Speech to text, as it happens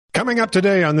Coming up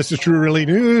today on This Is True Really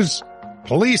News,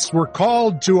 police were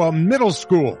called to a middle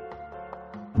school.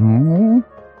 Mm-hmm.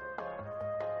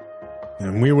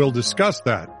 And we will discuss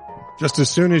that just as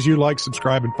soon as you like,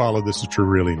 subscribe, and follow This Is True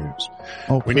Really News.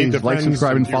 Oh, We please need the like, friends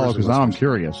subscribe, and and follow viewers because and now I'm listeners.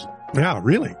 curious. Yeah,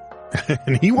 really.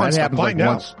 And he wants to find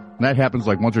out. That happens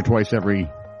like once or twice every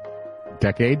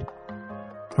decade.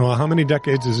 Well, how many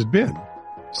decades has it been?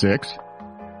 6.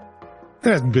 It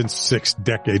hasn't been 6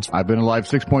 decades. I've been alive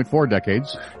 6.4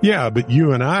 decades. Yeah, but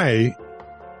you and I,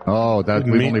 Oh, that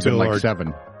Didn't we've meet only been till like our-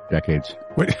 7 decades.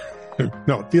 wait,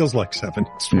 no, it feels like 7.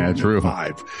 It's Yeah, true.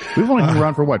 5. We've only been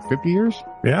around for what, 50 years?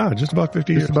 Yeah, just about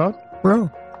 50 years. Just about.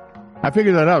 Well, I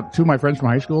figured that out. 2 of my friends from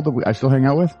high school that I still hang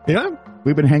out with. yeah.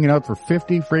 We've been hanging out for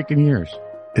 50 freaking years.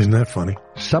 Isn't that funny?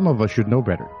 Some of us should know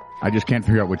better. I just can't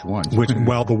figure out which ones.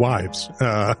 Well, the wives.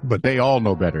 But They all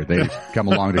know better. They come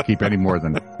along to keep any more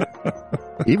than.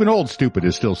 Even old stupid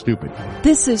is still stupid.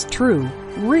 This is True,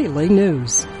 Really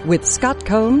News with Scott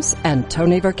Combs and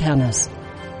Tony Vercanis.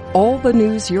 All the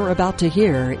news you're about to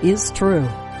hear is true,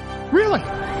 Really?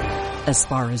 as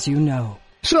far as you know.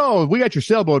 So we got your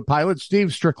sailboat pilot,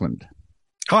 Steve Strickland.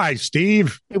 hi,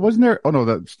 Steve. It wasn't there. Oh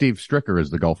no, Steve Stricker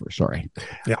is the golfer. Sorry.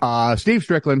 Yeah. Steve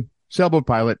Strickland, sailboat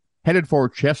pilot, headed for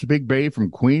Chesapeake Bay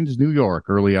from Queens, New York,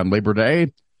 early on Labor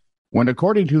Day, when,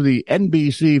 according to the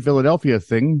NBC Philadelphia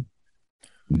thing,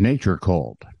 nature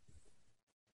called.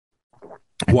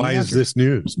 And Why he is answered. this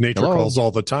news? Nature Hello? calls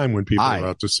all the time when people Hi. are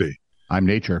out to sea. I'm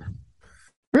nature.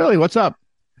 Really? What's up?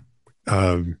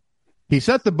 Um, He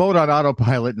set the boat on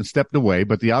autopilot and stepped away,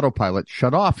 but the autopilot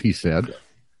shut off, he said.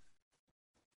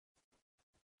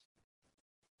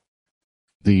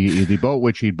 The boat,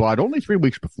 which he'd bought only 3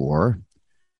 weeks before,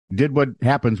 did what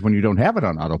happens when you don't have it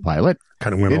on autopilot,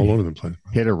 kind of went all over the place.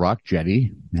 hit a rock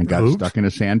jetty, and got Oops. stuck in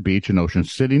a sand beach in Ocean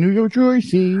City, New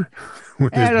Jersey,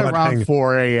 With his at butt around hanging.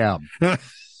 4 a.m.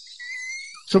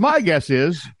 So my guess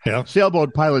is Yeah.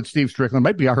 sailboat pilot Steve Strickland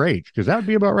might be our age, because that would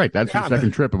be about right. That's Yeah, his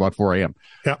second trip, about 4 a.m.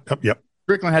 Yep.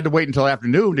 Strickland had to wait until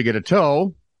afternoon to get a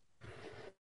tow.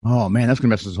 Oh, man, that's going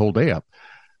to mess his whole day up.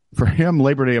 For him,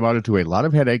 Labor Day amounted to a lot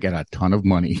of headache and a ton of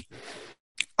money.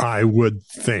 I would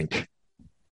think.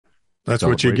 That's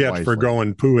what you Celebrate get for wisely.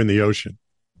 going poo in the ocean.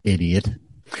 Idiot.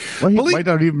 Well, he Well, he- might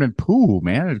not have even been poo,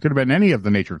 man. It could have been any of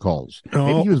the nature calls. Oh.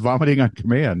 Maybe he was vomiting on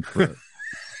command.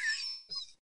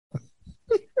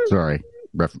 Sorry.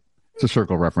 It's a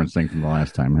circle reference thing from the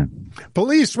last time, man.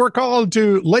 Police were called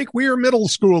to Lake Weir Middle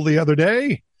School the other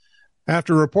day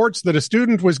after reports that a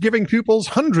student was giving pupils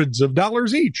hundreds of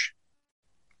dollars each.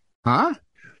 Huh?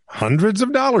 Hundreds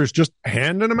of dollars, just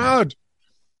handing them out.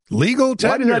 Legal Why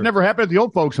tender. did that never happen at the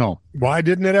old folks' home? Why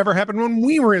didn't it ever happen when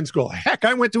we were in school? Heck,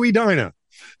 I went to Edina.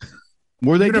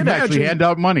 Where they You'd did actually imagine- hand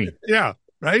out money. Yeah,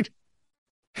 right?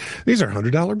 These are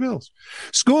 $100 bills.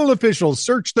 School officials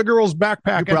searched the girl's You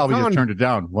backpack probably just and, turned it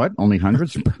down. What? Only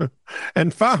hundreds?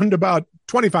 found about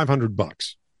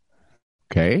 $2,500.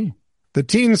 Okay. The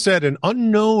teen said an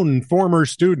unknown former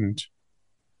student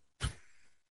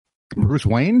Bruce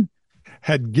Wayne?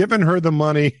 had given her the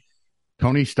money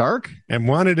Tony Stark? and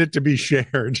wanted it to be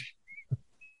shared.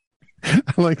 I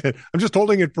like that. I'm just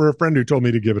holding it for a friend who told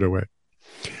me to give it away.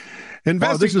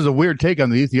 Oh, this is a weird take on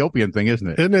the Ethiopian thing, isn't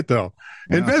it? Isn't it, though?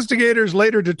 Yeah. Investigators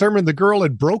later determined the girl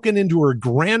had broken into her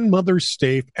grandmother's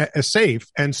safe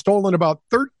and stolen about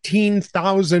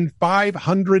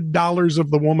 $13,500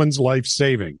 of the woman's life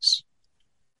savings.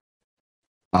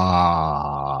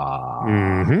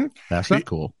 Ah, that's not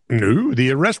cool. No,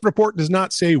 the arrest report does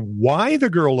not say why the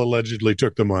girl allegedly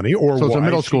took the money or So it's a why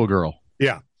middle she- school girl.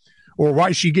 or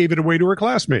why she gave it away to her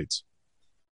classmates.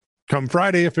 Come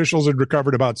Friday, officials had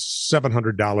recovered about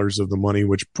 $700 of the money,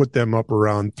 which put them up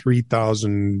around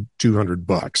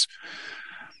 $3,200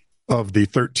 of the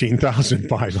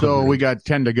 $13,500. So we got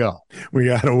 10 to go. we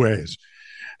got a ways,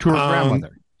 To her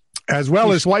grandmother. as well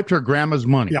She as swiped her grandma's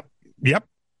money. Yep.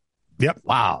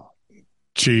 Wow.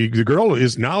 The girl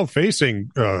is now facing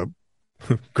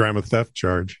grandma theft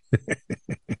charge,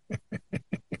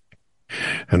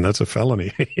 and that's a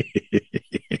felony.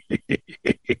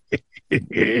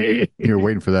 You're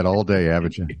waiting for that all day,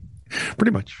 haven't you? Pretty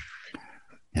much.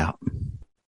 Yeah.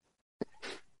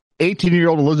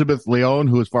 18-year-old Elizabeth Leone,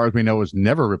 who, as far as we know, has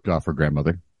never ripped off her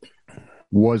grandmother,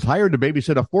 was hired to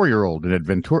babysit a 4-year-old in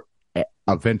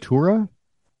Aventura,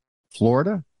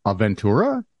 Florida.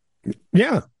 Aventura?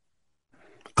 Yeah.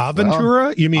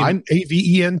 Aventura? You mean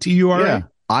Aventura? Yeah.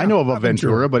 I know of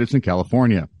Aventura. Aventura, but it's in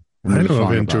California. And I there's a know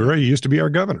song about Aventura. He used to be our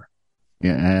governor.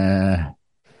 it.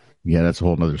 Yeah, that's a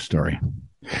whole nother story.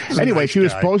 Anyway, nice she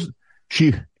was guy. supposed...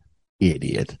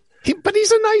 Idiot. But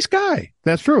he's a nice guy.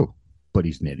 That's true. but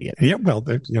he's an idiot. Yeah, well,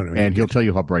 And he'll tell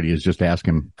you how bright he is. Just ask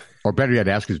him, or better yet,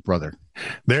 ask his brother.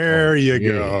 There you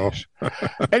go.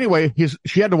 Anyway,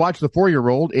 she had to watch the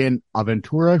 4-year-old in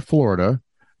Aventura, Florida,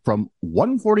 from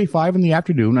 1:45 in the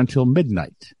afternoon until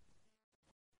midnight.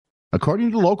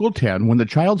 According to Local 10, when the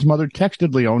child's mother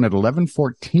texted Leon at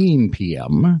 11:14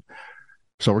 p.m.,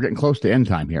 so we're getting close to end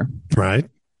time here. Right.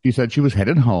 She said she was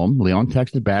headed home. Leon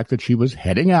texted back that she was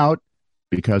heading out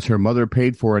because her mother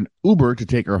paid for an Uber to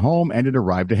take her home and it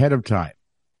arrived ahead of time.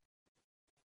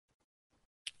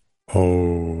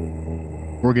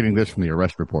 Oh. We're getting this from the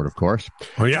arrest report, of course.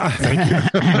 Oh, yeah.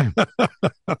 Thank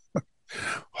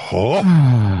you.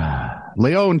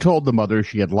 Leon told the mother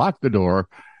she had locked the door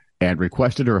and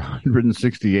requested her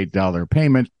 $168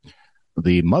 payment.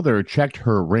 The mother checked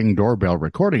her Ring doorbell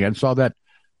recording and saw that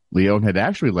Leon had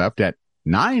actually left at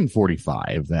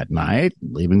 9:45 that night,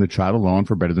 leaving the child alone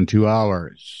for better than 2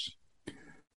 hours.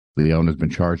 Leon has been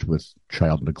charged with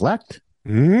child neglect,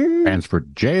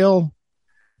 transferred to jail,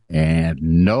 and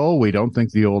no, we don't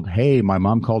think the old, hey, my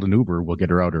mom called an Uber, will get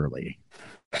her out early.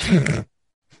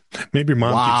 Maybe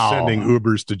mom keeps sending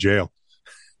Ubers to jail.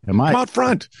 Come out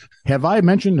front. Have I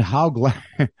mentioned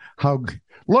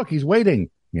look, he's waiting.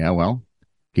 Yeah, well,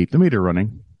 keep the meter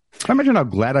running. I mentioned how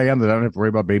glad I am that I don't have to worry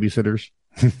about babysitters.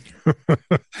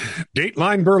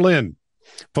 Dateline Berlin.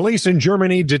 Police in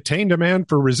Germany detained a man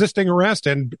for resisting arrest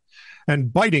and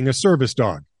biting a service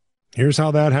dog. Here's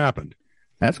how that happened.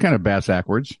 That's kind of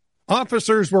bass-ackwards.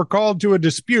 Officers were called to a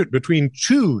dispute between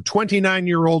two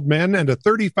 29-year-old men and a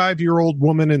 35-year-old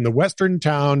woman in the western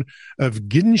town of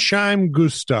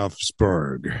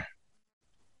Ginsheim-Gustavsburg.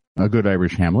 A good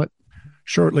Irish Hamlet.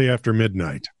 Shortly after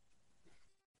midnight.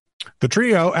 The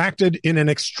trio acted in an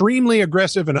extremely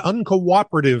aggressive and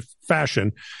uncooperative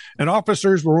fashion, and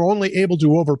officers were only able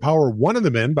to overpower one of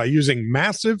the men by using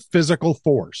massive physical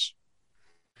force.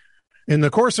 In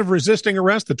the course of resisting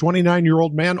arrest, the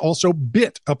 29-year-old man also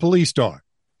bit a police dog.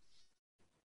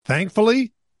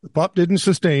 Thankfully, the pup didn't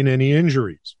sustain any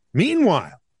injuries.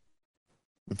 Meanwhile,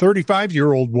 the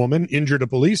 35-year-old woman injured a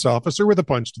police officer with a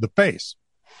punch to the face.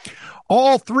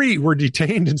 All three were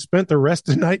detained and spent the rest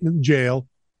of the night in jail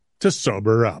to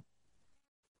sober up.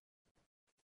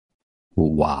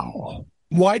 Wow.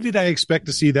 Why did I expect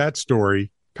to see that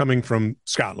story coming from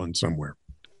Scotland somewhere?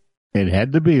 It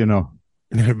had to be, you know.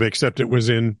 Except it was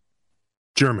in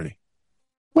Germany.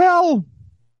 Well,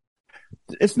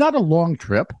 it's not a long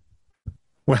trip.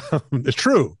 Well, it's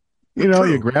true. You know,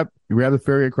 True. you grab the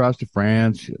ferry across to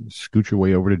France, you scoot your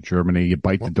way over to Germany, you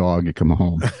bite the dog, you come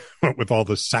home. With all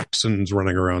the Saxons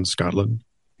running around Scotland.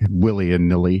 Willie and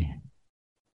Nilly.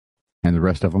 And the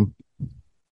rest of them.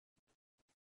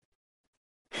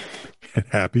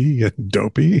 Happy and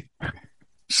dopey.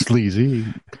 Sleazy.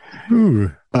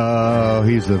 Ooh.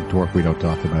 He's a dwarf we don't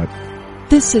talk about.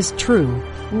 This is true,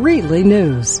 really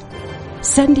news.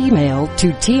 Send email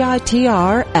to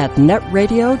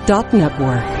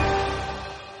TITR@netradio.network.